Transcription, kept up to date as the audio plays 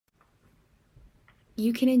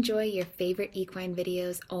You can enjoy your favorite equine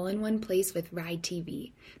videos all in one place with Ride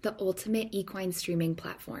TV, the ultimate equine streaming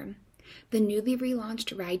platform. The newly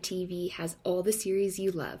relaunched Ride TV has all the series you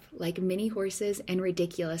love, like mini horses and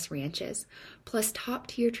ridiculous ranches, plus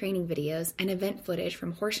top-tier training videos and event footage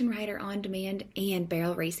from Horse and Rider On Demand and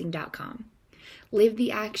BarrelRacing.com. Live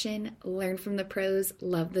the action, learn from the pros,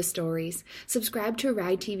 love the stories. Subscribe to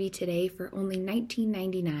Ride TV today for only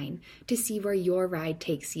 $19.99 to see where your ride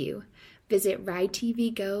takes you. Visit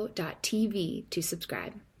ridetvgo.tv to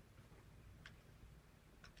subscribe.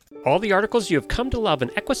 All the articles you have come to love in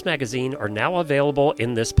Equus Magazine are now available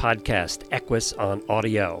in this podcast, Equus on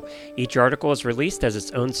Audio. Each article is released as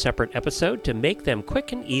its own separate episode to make them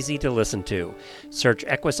quick and easy to listen to. Search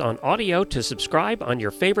Equus on Audio to subscribe on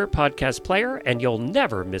your favorite podcast player, and you'll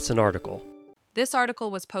never miss an article. This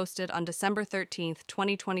article was posted on December 13th,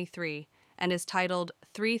 2023, and is titled,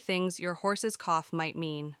 3 Things Your Horse's Cough Might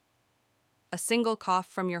Mean. A single cough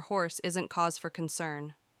from your horse isn't cause for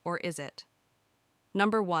concern, or is it?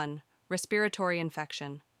 Number 1. Respiratory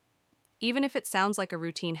infection. Even if it sounds like a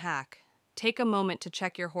routine hack, take a moment to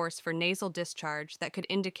check your horse for nasal discharge that could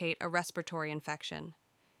indicate a respiratory infection.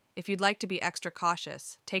 If you'd like to be extra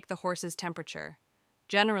cautious, take the horse's temperature.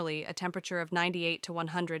 Generally, a temperature of 98 to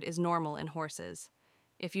 100 is normal in horses.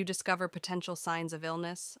 If you discover potential signs of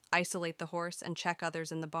illness, isolate the horse and check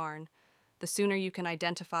others in the barn. The sooner you can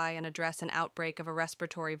identify and address an outbreak of a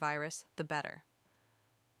respiratory virus, the better.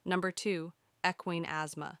 Number 2. Equine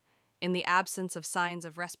asthma. In the absence of signs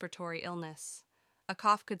of respiratory illness, a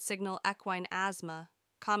cough could signal equine asthma,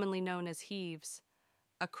 commonly known as heaves,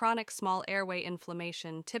 a chronic small airway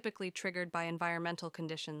inflammation typically triggered by environmental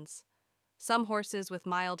conditions. Some horses with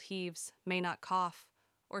mild heaves may not cough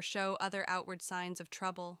or show other outward signs of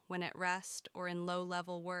trouble when at rest or in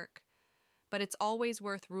low-level work, but it's always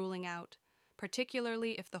worth ruling out,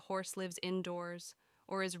 particularly if the horse lives indoors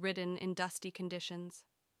or is ridden in dusty conditions.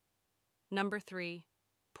 Number 3.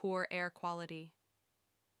 Poor air quality.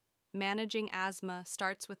 Managing asthma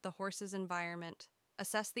starts with the horse's environment.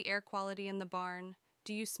 Assess the air quality in the barn.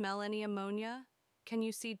 Do you smell any ammonia? Can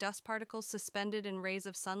you see dust particles suspended in rays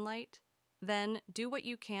of sunlight? Then, do what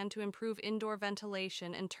you can to improve indoor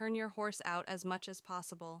ventilation and turn your horse out as much as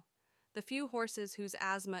possible. The few horses whose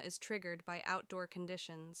asthma is triggered by outdoor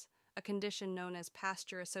conditions, a condition known as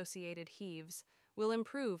pasture-associated heaves, will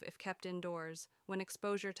improve if kept indoors when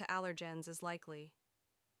exposure to allergens is likely.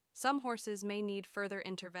 Some horses may need further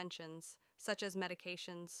interventions, such as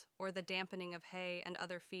medications or the dampening of hay and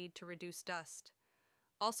other feed to reduce dust.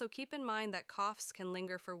 Also, keep in mind that coughs can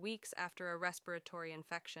linger for weeks after a respiratory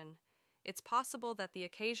infection. It's possible that the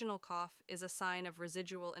occasional cough is a sign of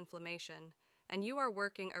residual inflammation, and you are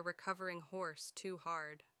working a recovering horse too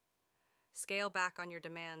hard. Scale back on your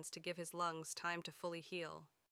demands to give his lungs time to fully heal.